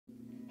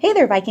Hey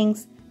there,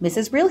 Vikings!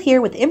 Mrs. Real here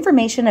with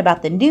information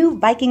about the new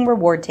Viking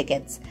reward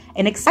tickets,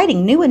 an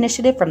exciting new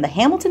initiative from the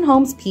Hamilton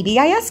Homes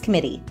PBIS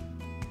committee.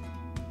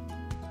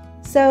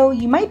 So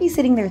you might be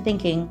sitting there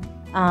thinking,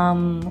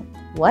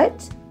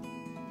 what?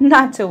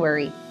 Not to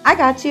worry, I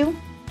got you.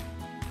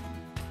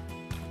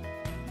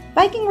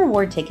 Viking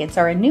reward tickets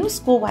are a new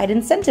school-wide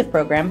incentive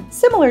program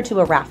similar to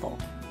a raffle.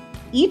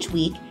 Each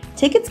week,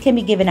 tickets can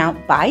be given out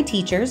by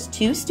teachers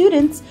to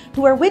students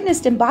who are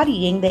witnessed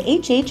embodying the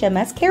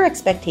HHMS care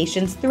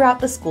expectations throughout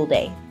the school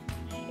day.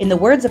 In the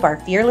words of our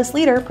fearless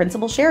leader,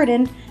 Principal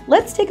Sheridan,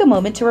 let's take a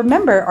moment to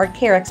remember our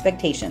care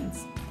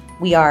expectations.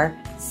 We are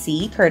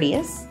C,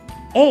 courteous,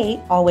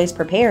 A, always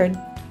prepared,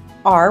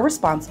 R,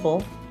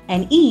 responsible,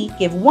 and E,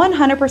 give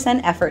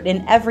 100% effort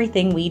in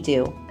everything we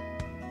do.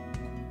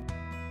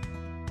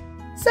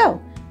 So,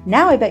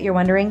 now I bet you're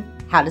wondering,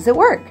 how does it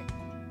work?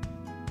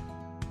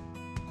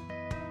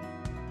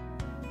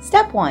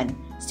 Step 1.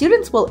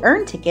 Students will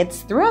earn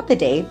tickets throughout the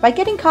day by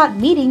getting caught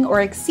meeting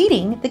or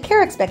exceeding the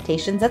care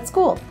expectations at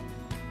school.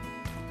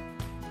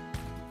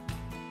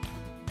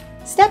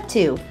 Step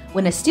 2.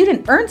 When a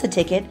student earns a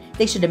ticket,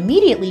 they should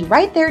immediately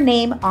write their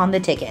name on the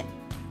ticket.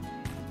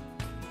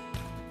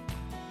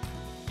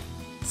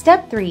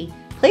 Step 3.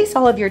 Place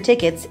all of your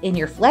tickets in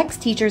your Flex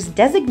teacher's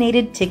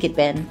designated ticket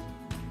bin.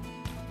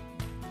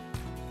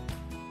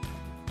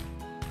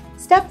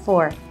 Step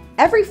 4.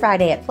 Every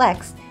Friday at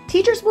Flex,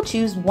 teachers will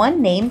choose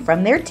one name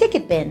from their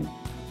ticket bin.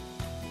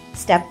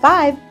 Step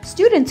 5.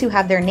 Students who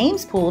have their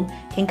names pooled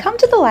can come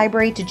to the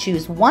library to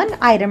choose one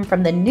item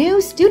from the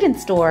new student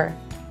store.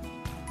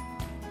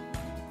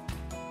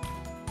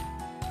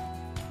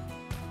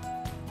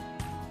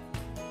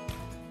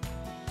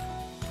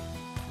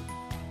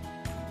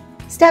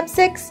 Step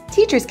 6.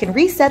 Teachers can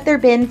reset their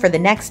bin for the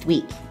next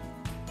week.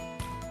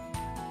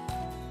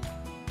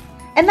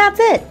 And that's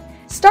it!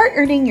 Start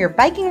earning your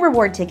Viking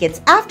reward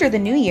tickets after the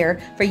new year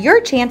for your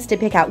chance to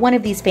pick out one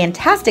of these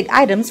fantastic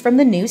items from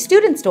the new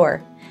student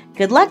store.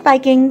 Good luck,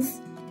 Vikings!